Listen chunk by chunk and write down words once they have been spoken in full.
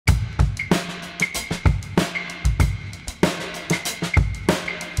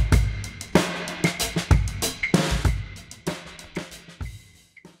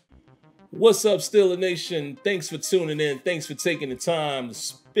What's up, Steeler Nation? Thanks for tuning in. Thanks for taking the time to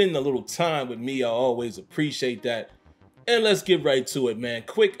spend a little time with me. I always appreciate that. And let's get right to it, man.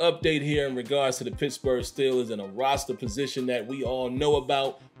 Quick update here in regards to the Pittsburgh Steelers and a roster position that we all know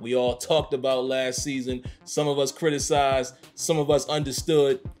about. We all talked about last season. Some of us criticized, some of us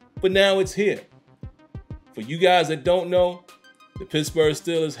understood, but now it's here. For you guys that don't know, the Pittsburgh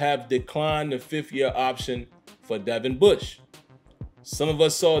Steelers have declined the fifth-year option for Devin Bush. Some of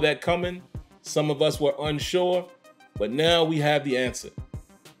us saw that coming. Some of us were unsure, but now we have the answer.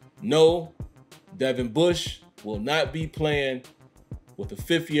 No, Devin Bush will not be playing with a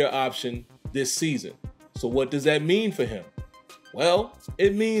fifth-year option this season. So what does that mean for him? Well,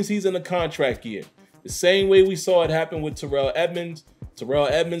 it means he's in a contract year. The same way we saw it happen with Terrell Edmunds. Terrell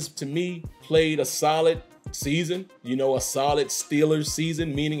Edmunds, to me, played a solid season, a solid Steelers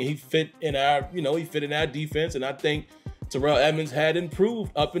season, meaning he fit in our, he fit in our defense, and I think Terrell Edmunds had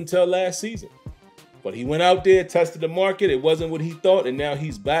improved up until last season. But he went out there, tested the market. It wasn't what he thought, and now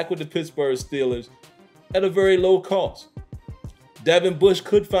he's back with the Pittsburgh Steelers at a very low cost. Devin Bush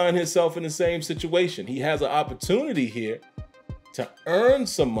could find himself in the same situation. He has an opportunity here to earn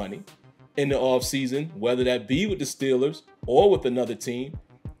some money in the offseason, whether that be with the Steelers or with another team,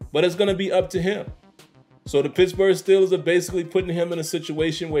 but it's going to be up to him. So the Pittsburgh Steelers are basically putting him in a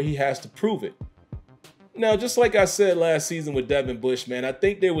situation where he has to prove it. Now, just like I said last season with Devin Bush, man, I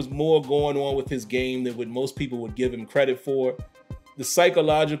think there was more going on with his game than what most people would give him credit for. The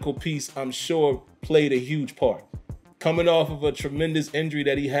psychological piece, I'm sure, played a huge part. Coming off of a tremendous injury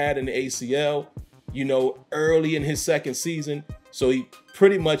that he had in the ACL, early in his second season. So he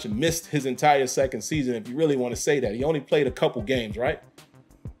pretty much missed his entire second season, if you really want to say that. He only played a couple games, right?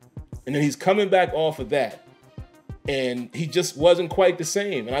 And then he's coming back off of that. And he just wasn't quite the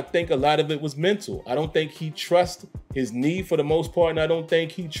same. And I think a lot of it was mental. I don't think he trusted his knee for the most part, and I don't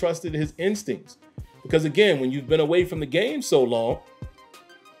think he trusted his instincts. Because again, when you've been away from the game so long,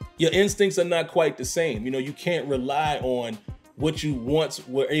 your instincts are not quite the same. You can't rely on what you once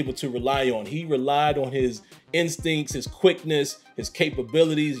were able to rely on. He relied on his instincts, his quickness, his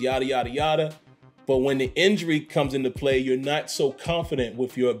capabilities, yada, yada, yada. But when the injury comes into play, you're not so confident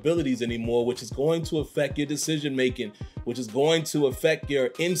with your abilities anymore, which is going to affect your decision making, which is going to affect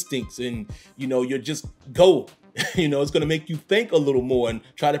your instincts, and you're just go. It's going to make you think a little more and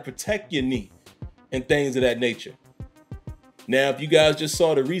try to protect your knee and things of that nature. Now, if you guys just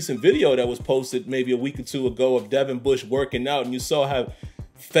saw the recent video that was posted maybe a week or two ago of Devin Bush working out, and you saw how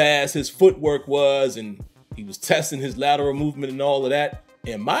fast his footwork was, and he was testing his lateral movement and all of that,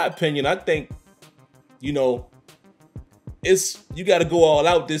 in my opinion, I think you got to go all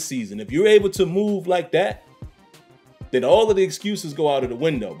out this season. If you're able to move like that, then all of the excuses go out of the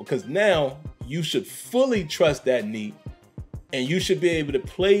window, because now you should fully trust that knee, and you should be able to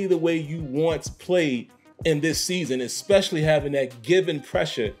play the way you once played in this season, especially having that given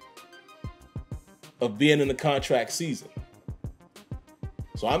pressure of being in the contract season.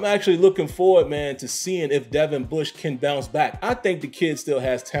 So I'm actually looking forward, man, to seeing if Devin Bush can bounce back. I think the kid still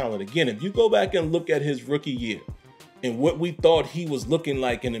has talent. Again, if you go back and look at his rookie year and what we thought he was looking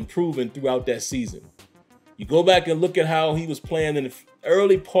like and improving throughout that season, you go back and look at how he was playing in the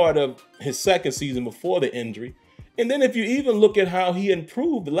early part of his second season before the injury. And then if you even look at how he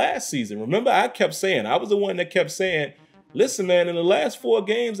improved last season, remember I was the one that kept saying, listen, man, in the last 4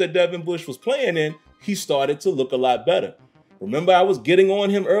 games that Devin Bush was playing in, he started to look a lot better. Remember, I was getting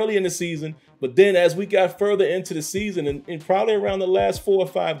on him early in the season, but then as we got further into the season and probably around the last 4 or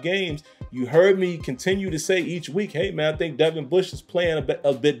 5 games, you heard me continue to say each week, hey, man, I think Devin Bush is playing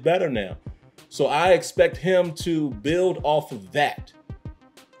a bit better now. So I expect him to build off of that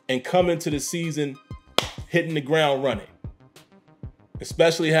and come into the season hitting the ground running,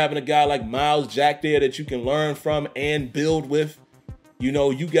 especially having a guy like Myles Jack there that you can learn from and build with.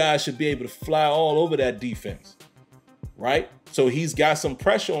 You guys should be able to fly all over that defense. Right? So he's got some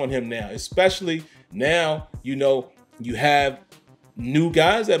pressure on him now, especially now, you have new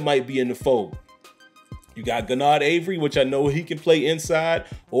guys that might be in the fold. You got Gennard Avery, which I know he can play inside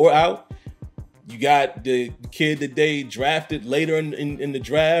or out. You got the kid that they drafted later in the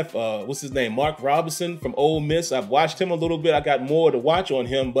draft. What's his name? Mark Robinson from Ole Miss. I've watched him a little bit. I got more to watch on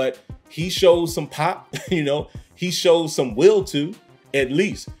him, but he shows some pop, he shows some will to, at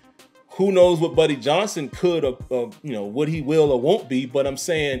least. Who knows what Buddy Johnson could, what he will or won't be. But I'm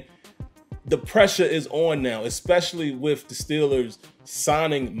saying the pressure is on now, especially with the Steelers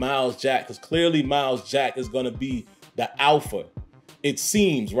signing Myles Jack, because clearly Myles Jack is going to be the alpha. It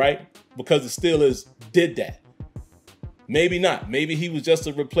seems, right? Because the Steelers did that. Maybe not. Maybe he was just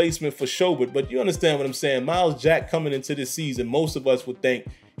a replacement for Schobert, but you understand what I'm saying. Myles Jack coming into this season, most of us would think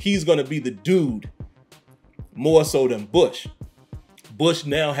he's going to be the dude more so than Bush. Bush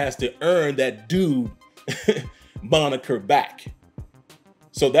now has to earn that dude moniker back.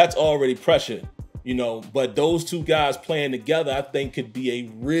 So that's already pressure, you know, but those two guys playing together, I think could be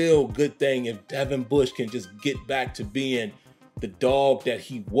a real good thing if Devin Bush can just get back to being the dog that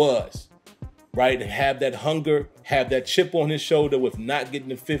he was, right? And have that hunger, have that chip on his shoulder with not getting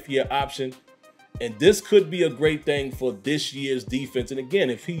the 5th-year option. And this could be a great thing for this year's defense. And again,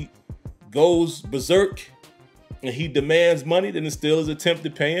 if he goes berserk and he demands money, then it still is an attempt to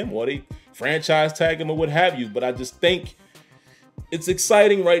pay him, or they franchise tag him or what have you. But I just think it's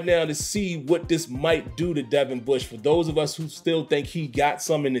exciting right now to see what this might do to Devin Bush. For those of us who still think he got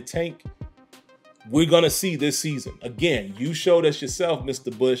some in the tank, we're going to see this season. Again, you showed us yourself,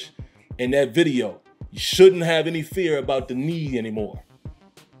 Mr. Bush, in that video. You shouldn't have any fear about the knee anymore.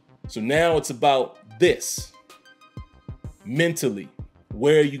 So now it's about this. Mentally,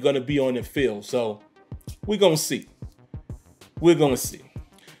 where are you going to be on the field? So we're going to see. We're going to see.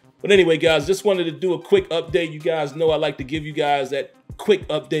 But anyway, guys, just wanted to do a quick update. You guys know I like to give you guys that quick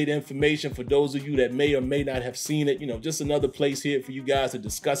update information for those of you that may or may not have seen it. You know, just another place here for you guys to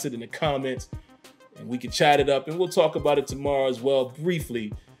discuss it in the comments. And we can chat it up, and we'll talk about it tomorrow as well,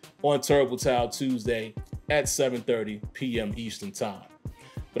 briefly, on Terrible Towel Tuesday at 7:30 p.m. Eastern Time.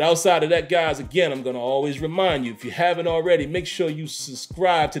 But outside of that, guys, again, I'm going to always remind you, if you haven't already, make sure you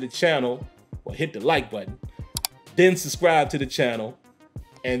subscribe to the channel, or hit the like button, then subscribe to the channel,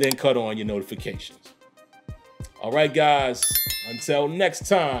 and then cut on your notifications. All right, guys, until next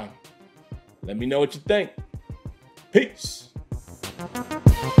time, let me know what you think. Peace.